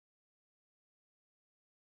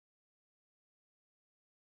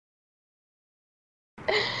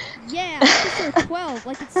Yeah, episode 12,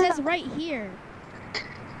 like it says right here.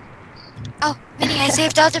 Oh, Minnie, I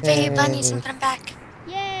saved all the baby Yay. bunnies and put them back.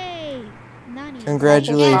 Yay! Nani.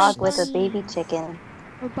 Congratulations. Frog with a baby chicken.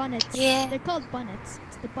 Or bunnets. Yeah. They're called bunnets.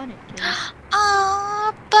 It's the bunnet cave.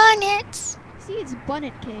 Aw, bunnets. See, it's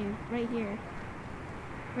bunnet cave right here.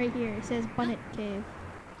 Right here, it says bunnet cave.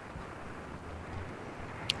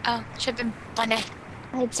 Oh, should have been bunnet.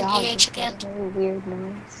 My It's an dog AH makes at the a end. very weird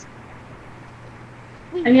noise.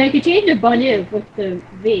 Wait, I mean, I could change the bunny with the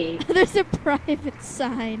V. there's a private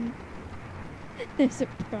sign. There's a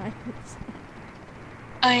private sign.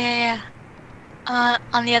 Oh, yeah.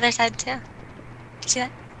 On the other side, too. You see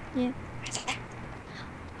that? Yeah. Right there.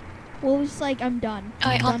 Well, it's like, I'm done. Oh,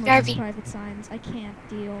 I'm wait, done on with Barbie. these private signs. I can't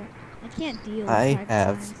deal. I can't deal with I private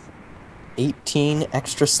have- signs. 18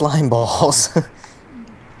 extra slime balls.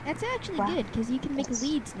 That's actually Wow. good, because you can make That's-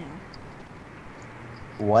 leads now.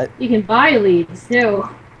 What? You can buy leads too.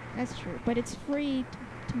 That's true, but it's free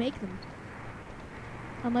to make them.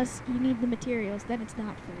 Unless you need the materials, then it's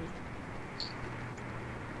not free.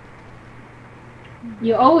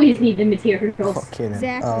 You always need the materials. Okay then.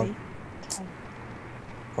 Exactly.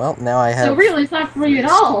 Well, now I have So really, it's not free at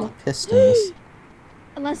all. pistons.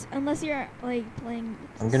 Unless you're like playing.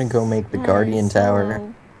 I'm gonna go make the Guardian Tower.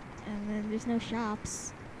 solo, and then there's no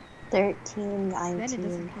shops. 13, Then it 19,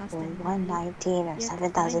 doesn't cost or any money. 119, or You have to find it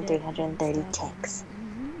and 7,330 stuff. ticks.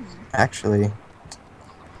 Actually,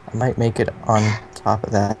 I might make it on top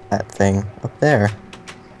of that thing up there.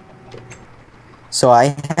 So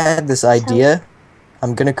I had this idea.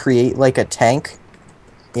 I'm gonna create like a tank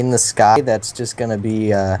in the sky that's just gonna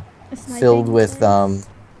be A filled sniping with place?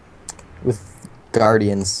 with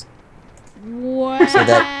guardians. Wow.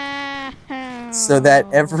 So that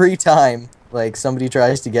every time like somebody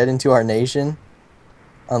tries to get into our nation,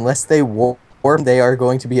 unless they warn, they are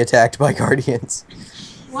going to be attacked by guardians.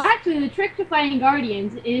 Well, actually, the trick to fighting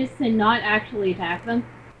guardians is to not actually attack them.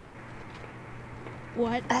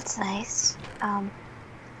 What? That's nice. I'm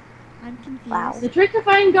confused. Wow. The trick to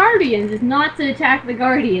fighting guardians is not to attack the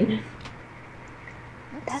guardian.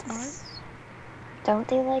 That's smart. That's... Don't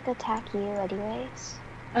they, like, attack you anyways?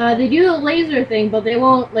 They do the laser thing, but they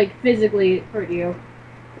won't like physically hurt you.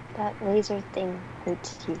 That laser thing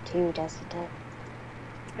hurts you too, doesn't it?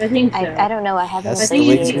 I think so. I don't know, I haven't Yes, the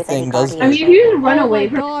associated laser with thing any does- I guardians mean, if you yet. just run Oh away my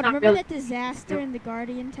from god, it's not remember really... that disaster in the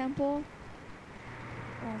Guardian Temple?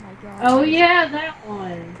 Oh my god. Oh yeah, that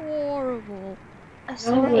one. Horrible.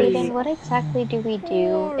 So, Totally. Aiden, what exactly do we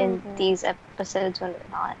do in Horrible. these episodes when we're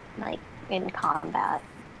not, like, in combat?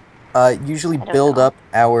 Usually I don't build know. up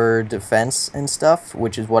our defense and stuff,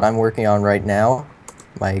 which is what I'm working on right now.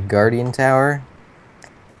 My Guardian Tower.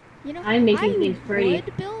 You know, I'm making I things pretty.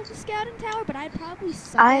 would build a scouting tower, but I'd probably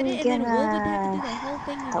suck I'm at it, and then Will would have to gonna do the whole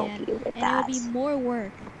thing help again, you with and that. it would be more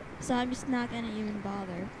work. So I'm just not gonna even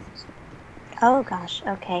bother. Oh gosh,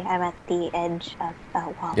 okay, I'm at the edge of a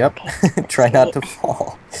wall. Yep. Okay, that's Try not great. to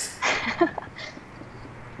fall.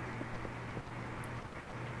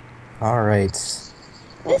 Alright. This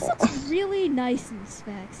looks really nice in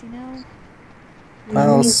specs, you know?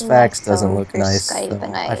 Well, I'm using my Sphax doesn't phone look for nice, Skype, so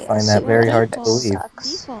and I find that assume very my hard to phone believe.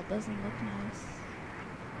 sucks. Default doesn't look nice.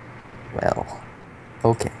 Well,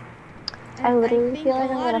 okay. I literally think feel like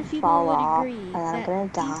a I'm lot gonna of people fall would off, agree and I'm that gonna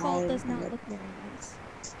default die. does not look very nice.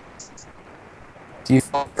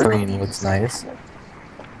 Default green looks nice.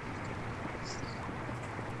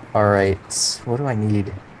 Alright, what do I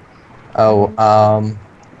need? Oh,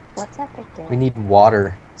 What's Epic doing? we need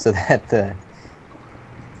water so that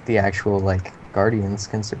the actual, like, guardians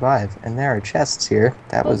can survive. And there are chests here.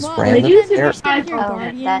 That But was Mom, random. They do you There- survive. hear Oh,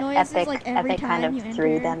 Guardian that noises, Epic, like, every Epic kind time of you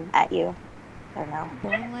threw enter them at you. I don't know.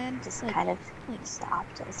 Boringland, Just like, kind of like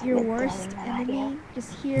stopped as your I'm worst throwing them at you. enemy,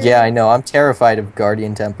 just hear. Yeah, I know. I'm terrified of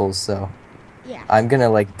guardian temples, so Yeah. I'm gonna,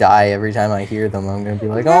 like, die every time I hear them. I'm gonna be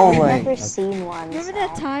like, oh I've my never god. seen one. Remember so,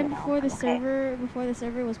 that time you know, before the okay.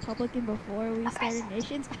 server was public and before we Okay. started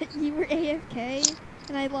nations? You were AFK,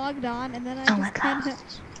 and I logged on, and then I Oh my just kind gosh.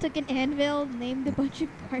 of took an anvil, named a bunch of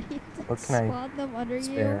guardians, and What can I spawned them under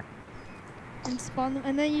spare? you, and spawned them,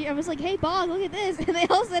 and then I was like, hey Bog, look at this, and they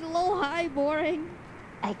all said, lol, hi, boring.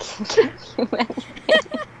 I can give you anything.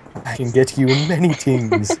 I can get you many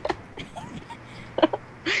things.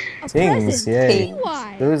 A Tings, present, yay.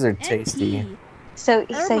 TY, Those are NT. tasty. So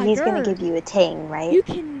Oh so my he's gonna God. give you a ting, right? You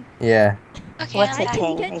can. Yeah, Okay, What's I'm a back.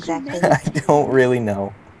 ting get you exactly? many I don't really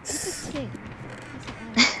know. It's a ting.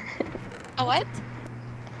 A what?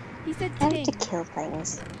 He said I have ting. to kill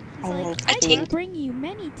things. He's I like, like I ting? can bring you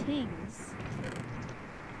many tings.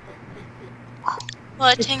 Well,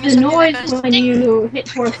 a It's ting is the something noise that goes when ding. you hit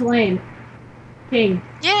for flame. King.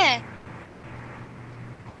 Yeah. A Okay, present,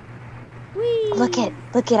 I'm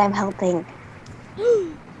look it, I'm helping.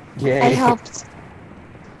 I Yay. helped.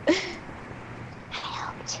 I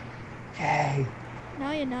helped. Yay.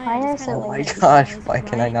 Naya Why are just so kind Oh of my like gosh, was why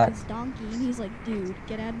can I riding not- his donkey, and he's like, dude,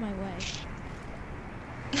 get out of my way.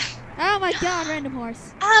 Oh my god, random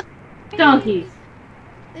horse. Donkeys.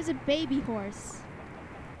 There's a baby horse.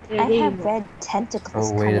 Yeah, I they- have red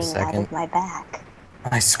tentacles Oh, wait a coming out second. of my back.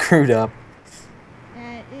 I screwed up.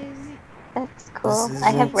 That is... That's cool. This I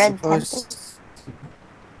have isn't red supposed tentacles to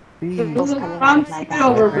be. coming out I'm of my scoot back.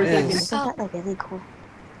 over for a There it second. is. Isn't that like really cool?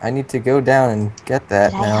 I need to go down and get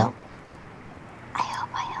that Did I now. help? I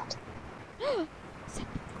helped.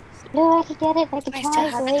 No, I can get it. I can I still try.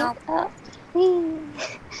 haven't Wait. helped. Oh, whee.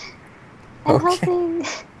 I'm Okay. helping.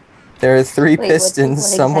 There are 3 Wait, pistons what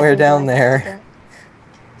somewhere exactly down do I there. have to get?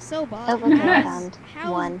 So Oh, Bog. look, I Yes. found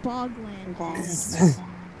How's one. Bogland? And then This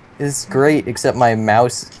is great, except my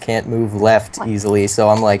mouse can't move left What? easily, so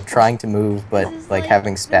I'm like trying to move, but This is like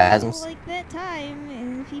having this is spasms. like that time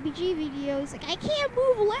in the PBG video. It's like, I can't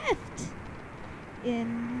move left.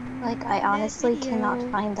 In like, I that honestly video.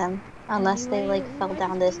 cannot find them unless they Anyway, like fell watch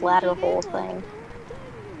down this this ladder PBG hole gameplay, thing. you know what I'm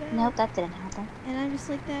talking about. Nope, that didn't happen. And I'm just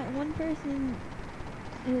like that one person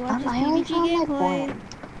who watches I only PBG found like gameplay. one.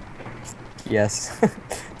 Yes.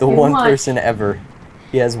 The You one watch. person ever.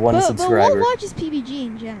 He has one But subscriber. Will watches PBG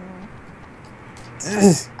in general.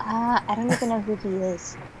 I don't even know who he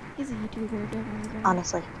is, He's a YouTuber, don't worry about it.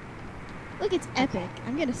 honestly. Look, it's epic.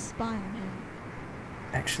 I'm gonna spy on him.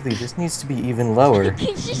 Actually, this needs to be even lower.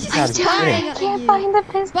 She's just gotta be spying kidding. on I can't you. find the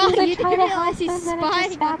pistons. Bog, I you try do to realize help he's and then it just spying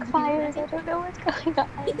on you, backfires. right? I don't know what's going on.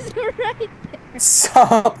 He's right there.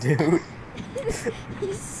 Stop, dude.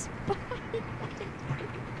 He's spying.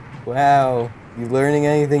 Wow. You learning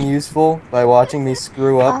anything useful by watching me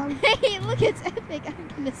screw up? Hey, look, it's epic. I'm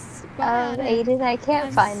gonna spy on him. Aiden, I can't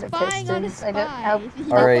I'm find the spying on a pistons. I don't spy, know. if you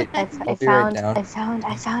know Alright, what I I'll mean. be right down.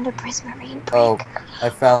 I found a prismarine break. Oh, I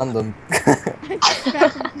found them. I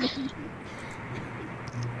found him.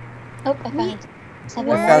 Oh, I found 7 I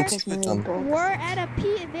more found 2 of prismarine them. bricks. We're at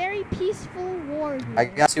a very peaceful war here. I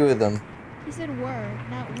got 2 of them. He said we're,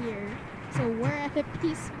 not weird. So we're at a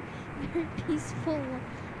very peaceful war.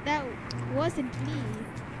 That wasn't me.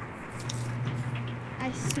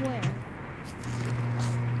 I swear.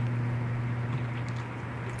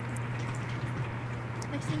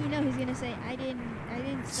 Next thing you know, he's gonna say, I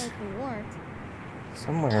didn't start the war.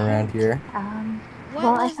 Somewhere around here. What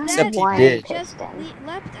Well, I was found that? Except you one did. Just piston.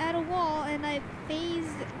 leapt at a wall and I phased.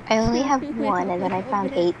 I only have Went one, and then I over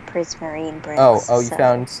found it. 8 prismarine bricks. Oh, you so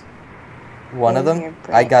found one of here's them?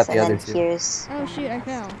 your I got bricks, the and other then 2. Here's Oh one shoot, I left.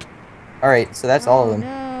 fell. Alright, so that's all of them.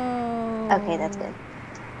 No. Okay, that's good.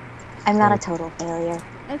 I'm not a total failure.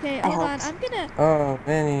 Okay, I hold on. helped. I'm gonna. Oh,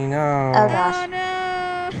 Vinny, no. Oh, gosh. Oh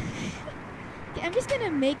no! Okay, I'm just gonna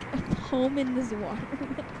make a home in this water.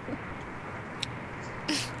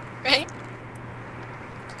 Right?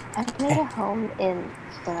 I made a home in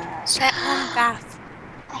the. Set home bath.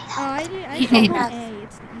 Oh, I did. I You said did. home A.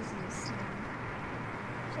 It's the easiest.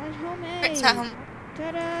 Slash home A. Wait, set home.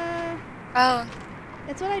 Ta-da! Oh.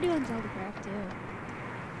 That's what I do in Zelda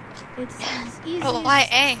too. It's as easy. Oh, why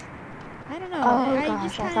A? I don't know. Oh I gosh,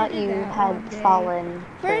 just I kinda thought did you that had one day. fallen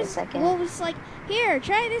for a First, second. Wolf was like, here,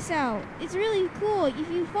 try this out. It's really cool. If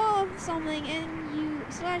you fall off something and you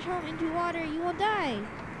slash home into water, you will die.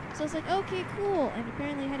 So it's like, okay, cool. And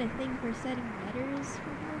apparently I had a thing for setting letters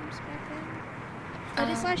for homes back then. So I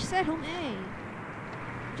just slash set home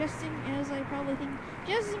A. Just in, as I probably think,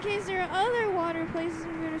 just in case there are other water places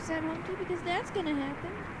I'm going to set home to, because that's going to happen.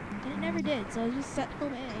 And it never did, so I just set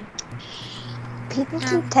home A. People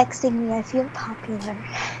keep texting me. I feel popular.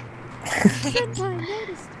 Senpai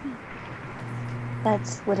noticed me.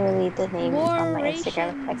 That's literally the name More on my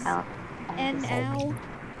Instagram rations account. And It's like, now,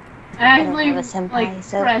 I don't actually have a senpai, like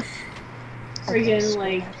so- press okay, friggin' just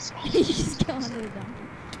like notice me. you just go onto the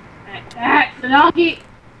donkey. the donkey.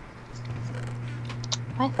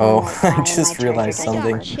 My phone Oh, won't I die and just my realized charger I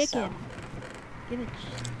something. got doesn't work, chicken. Get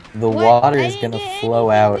a The What? water I is didn't gonna get flow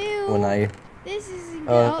out anything when I This is.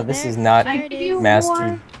 this there- is not there I it give is. you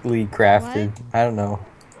masterly crafted. I don't know.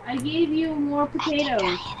 I gave you more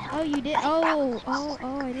potatoes. Oh, you did. Oh,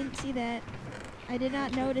 I didn't see that. I did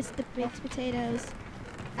not notice the baked potatoes.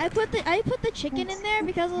 I put the chicken in there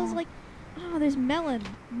because I was like, oh, there's melon.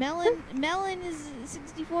 Melon is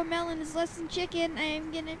 64 melon is less than chicken.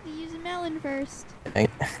 I'm gonna have to use a melon first.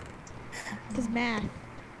 Cause math.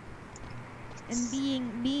 And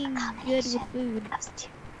being good with food.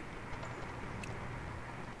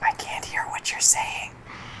 I can't hear what you're saying.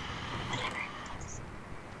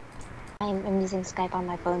 I'm using Skype on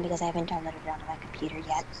my phone because I haven't downloaded it onto my computer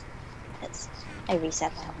yet. I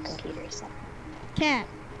reset my whole computer, so. Cat.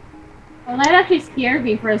 Well, that actually scared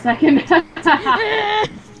me for a second.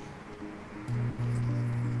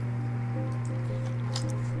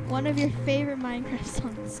 One of your favorite Minecraft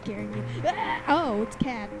songs scaring you. Oh, it's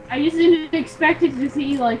cat. I just didn't expect it to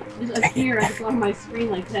see, like, just appear at the bottom of my screen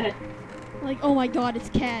like that. Like, oh my god, it's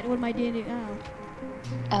cat. What am I doing? Oh.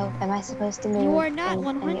 Oh, am I supposed to move? You are not in-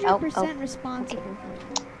 100% oh. responsible for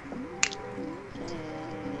it.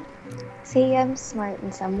 See, I'm smart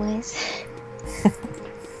in some ways.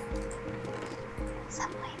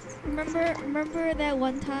 Some ways. Remember that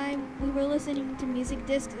one time we were listening to music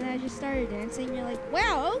discs and I just started dancing? You're like,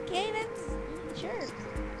 wow, okay, that's sure.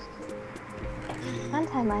 One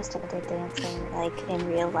time I started dancing, like, in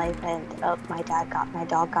real life, and my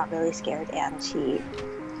dog got really scared, and she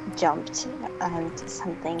jumped, and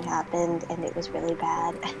something happened, and it was really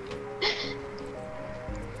bad.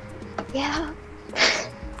 Yeah.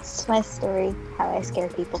 It's my story, how I scare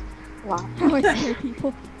people a lot. How I scare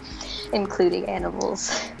people. Including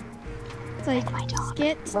animals. It's like, my dog.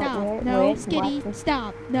 Skit, stop. Where- No, where- Skitty, what?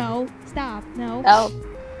 stop. No, stop. No. Oh.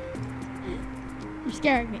 You're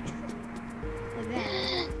scaring me. Like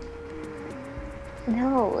that.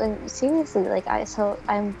 No, and seriously, like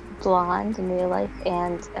I'm blonde in real life,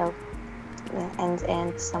 and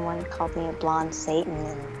someone called me a blonde Satan,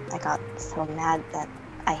 and I got so mad that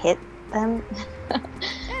I hit them.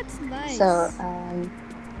 That's nice. So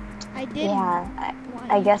I did. yeah,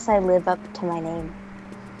 I guess I live up to my name.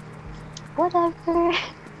 Whatever.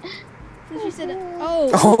 So she said, "Oh,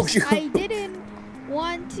 Oh, oops, you- I didn't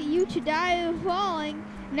want you to die of falling.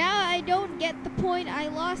 Now I don't get the point I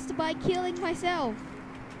lost by killing myself."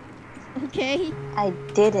 Okay. I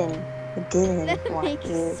didn't That want makes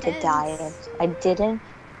you to die. sense. I didn't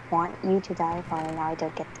want you to die of falling. Now I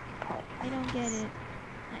don't get the point. I don't get it.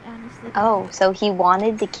 I honestly. Oh, so he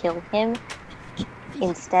wanted to kill him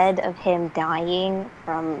instead of him dying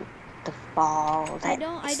from the fall. I That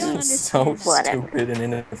don't It's so understand. that. Whatever. stupid and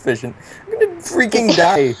inefficient. I'm gonna freaking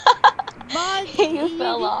die. Bug, you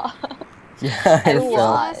fell off. Yeah, I I You fell.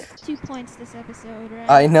 lost. lost 2 points this episode, right?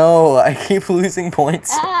 I know. I keep losing points.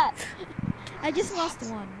 Ah! I just lost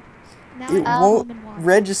 1. Now It I have won't home and water.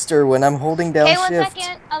 register when I'm holding down Okay, 1 shift.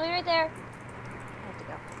 second. I'll be right there. I have to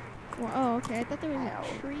go. Well, oh, okay. I thought there was a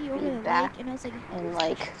I'll tree over be the back lake, and I was like, In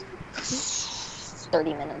like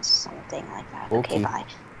 30 minutes, something like that. Okay. Okay, bye.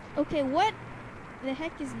 okay, what the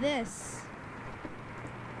heck is this?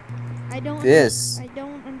 I don't. This I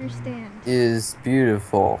don't understand. is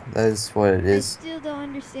beautiful. That is what it I is. still don't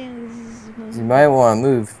understand what this is supposed You to might want to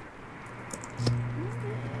move.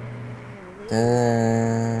 be. Uh,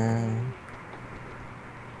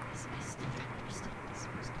 I still don't understand what this is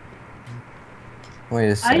supposed to wait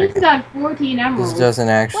a I just second. got 14 emeralds. This doesn't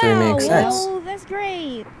actually wow, make sense. Well, that's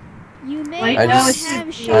great. You may Like, I not just- have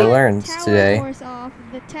I shot learned Tower today. Horse off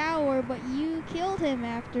the tower, but you killed him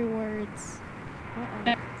afterwards.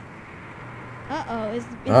 Uh-oh. Uh-oh. Is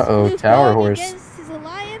Uh-oh, Luke Tower going Horse. against his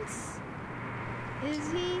alliance?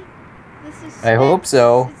 Is he? The suspense. I hope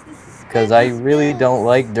so, It's the suspense because I really don't builds.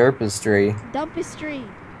 like derpistry. Dumpistry.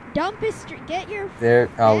 Dumpistry. Get your There.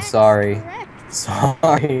 Oh, facts sorry. correct.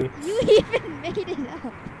 Sorry. You even made it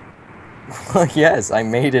up. Yes, I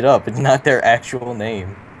made it up. It's not their actual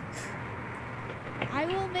name. I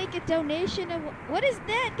will make a donation of. What is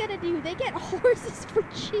that gonna do? They get horses for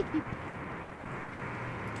cheap.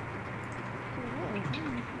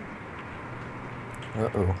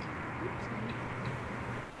 Uh-oh.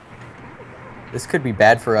 This could be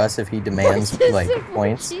bad for us if he demands, Horses like, for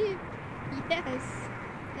points. cheap. Yes,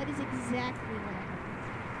 that is exactly what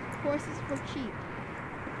happens. Horses for cheap.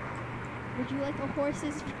 Would you like a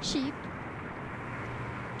horses for cheap?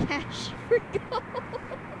 Cash for gold.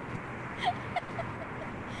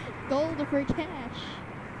 Gold for cash.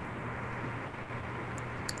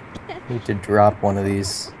 Need to drop one of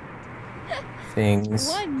these things.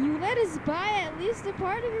 One, you let us buy at least a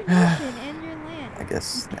part of your nation and your land. I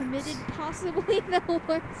guess You committed possibly the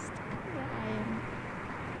worst crime.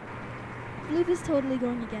 Luke is totally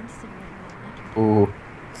going against him right now. Ooh.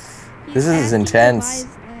 He's This is asking to buy intense.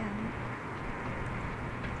 his land.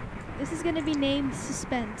 This is gonna be named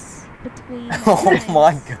Suspense between. Oh times.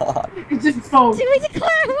 my god. It's just both. Do we declare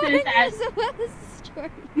This one is as well as the story?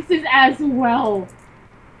 This is as well.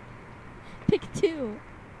 Pick 2.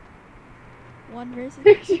 1 versus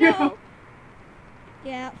Pick 2. No.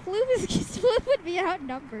 Yeah, Floof would be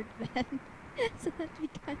outnumbered then. So that'd be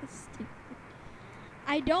kind of stupid.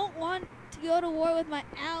 I don't want to go to war with my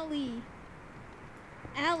ally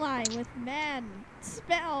with man.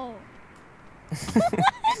 Spell.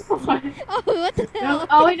 What? Oh, what the hell? No,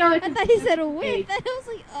 oh, wait, no, I it's thought he said a okay. with. I was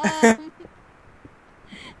like,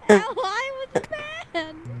 Ally with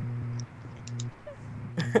man.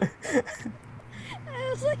 I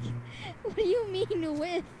was like, what do you mean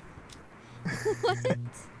with? What?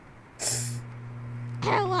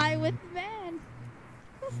 Ally with man.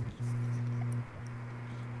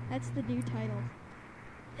 That's the new title.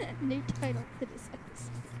 New title for this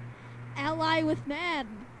episode. Ally with man.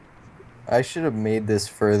 I should have made this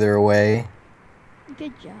further away.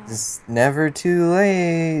 Good job. It's never too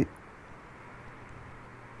late.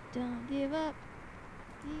 Don't give up.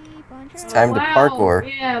 Keep on trying. It's time to parkour.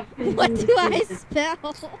 Yeah. What do I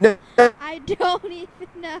spell? No. I don't even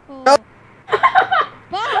know.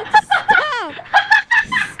 Bob, stop!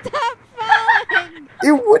 Stop falling!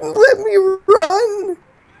 It wouldn't let me run.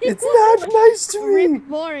 It's not nice to me. Rip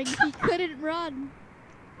Boring, he couldn't run.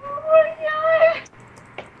 Oh my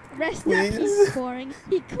god. Rest in Please. peace, Boring.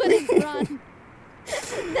 He couldn't run.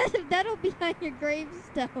 That'll be on your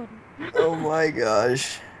gravestone. Oh my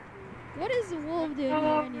gosh. What is the wolf doing here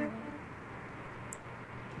anyway?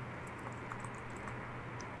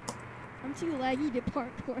 I'm too laggy to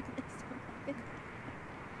parkour this one.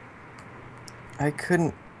 I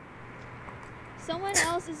couldn't. Someone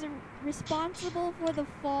else is responsible for the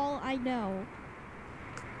fall, I know.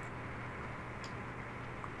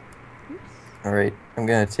 Oops. Alright, I'm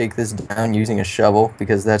gonna take this down using a shovel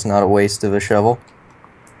because that's not a waste of a shovel.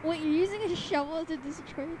 Wait, you're using a shovel to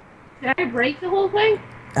destroy? Did I break the whole thing?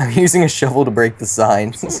 I'm using a shovel to break the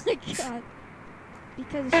signs. Oh my god.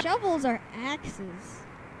 Because shovels are axes.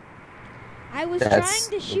 I was That's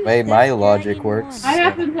trying to the shoot way that my logic dragon works. I once.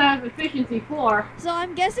 happen to have efficiency 4. So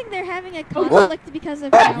I'm guessing they're having a Oh, conflict because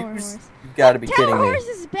of Tower Horse. You've got to be Tower kidding me. Horse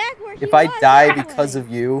is back where he If I was die anyway. because of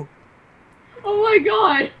you, Oh my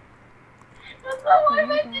god. That's not what I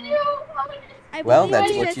meant to do. I Well, believe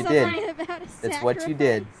that's you what said you did. something about a That's what you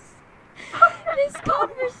did. sacrifice. This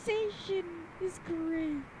conversation is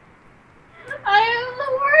great. I am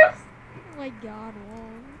the worst. Oh my god, Wall.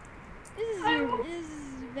 This is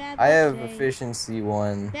bad luck I have day. efficiency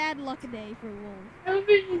 1. Bad luck day for Wolf. I have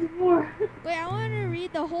efficiency 4. Wait, I want to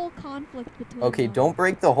read the whole conflict between Okay, them. don't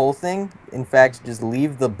break the whole thing. In fact, just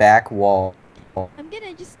leave the back wall. I'm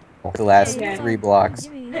gonna just... The last Okay, 3 hold on. blocks.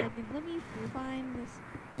 Give me a second. Let me find this.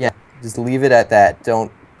 Yeah, just leave it at that.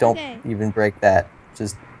 Don't Okay. even break that.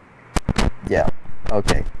 Just yeah.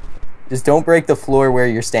 Okay. Just don't break the floor where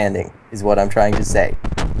you're standing, is what I'm trying to say.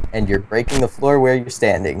 And you're breaking the floor where you're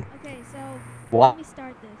standing. Okay, so What? let me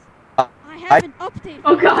start this. I have an update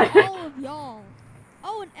Oh, for God. all of y'all.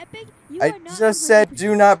 Oh, and Epic, you I are not just said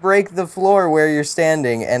do not break the floor where you're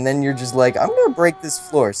standing, and then you're just like, I'm gonna break this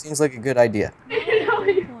floor. Seems like a good idea.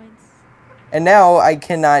 points. And now I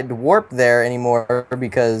cannot warp there anymore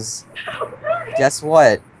because guess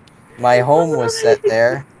what? My home was set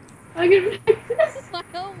there. I can My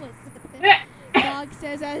home was there. Dog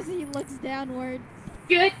says as he looks downward.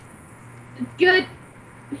 good. It's good.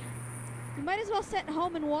 You might as well set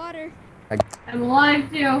home in water. I'm alive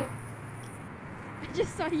too. I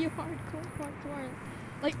just saw you hardcore parkour.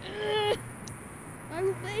 Like, ugh, I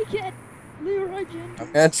will make it. Leroy Jenkins.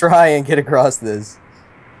 I'm gonna try and get across this.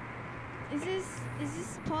 Is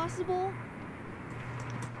this possible?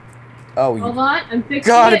 Oh, you Hold on, I'm fixing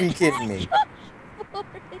gotta it. be kidding me.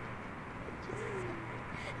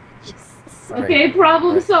 Just Okay,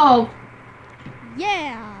 problem solved.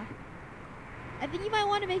 yeah. I think you might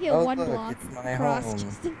want to make it Oh, one look, block it's my across home.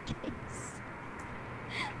 just in case.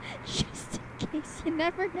 Just in case, you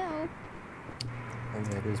never know. Oh,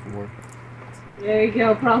 that is more. There you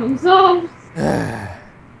go, problem solved.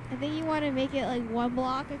 I think you want to make it like one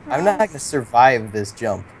block across. I'm not gonna survive this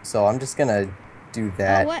jump, so I'm just gonna do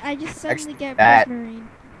that. Oh, what? I just suddenly Actually, get that. Prismarine.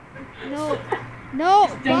 No.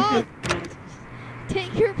 No, Bob!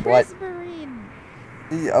 Take your What? Prismarine!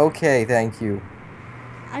 Okay, thank you.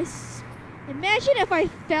 Imagine if I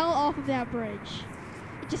fell off of that bridge.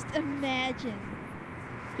 Just imagine.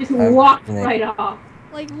 Just I'm walked imagining. right off.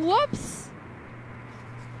 Like, whoops!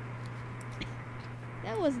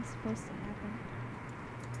 That wasn't supposed to happen.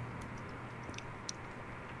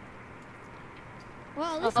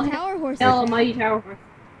 Well, at least Oh, Tower Horse is Almighty Tower Horse.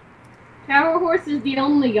 Tower Horse is the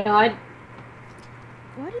only god.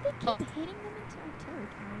 Why do they keep hitting them into our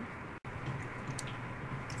territory?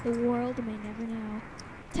 The world may never know.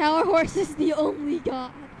 Tower Horse is the only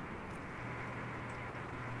god.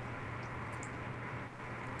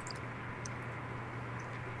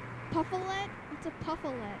 Puffolet? What's a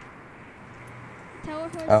puffolet? Tower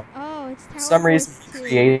Horse? Oh, it's Tower For some Horse reason, he 2.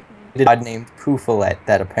 created a god named Poofalet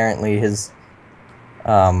that apparently his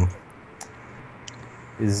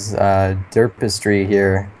derpistry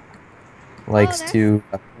here likes that's- to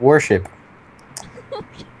worship.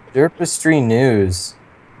 Okay. Derpistry news.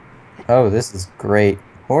 Oh, this is great.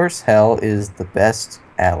 Horse hell is the best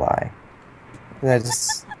ally.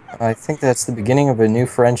 I think that's the beginning of a new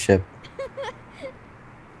friendship.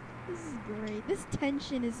 This is great. This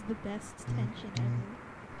tension is the best tension ever.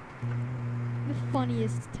 The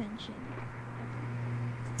funniest tension ever.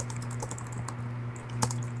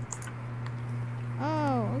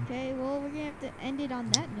 Oh, okay. Well, we're gonna have to end it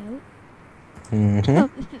on that note.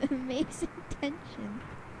 Mm-hmm. Amazing tension.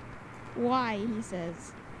 Why, he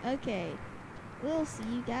says. Okay. We'll see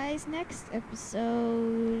you guys next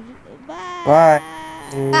episode. Bye. Bye.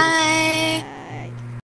 Bye. Bye.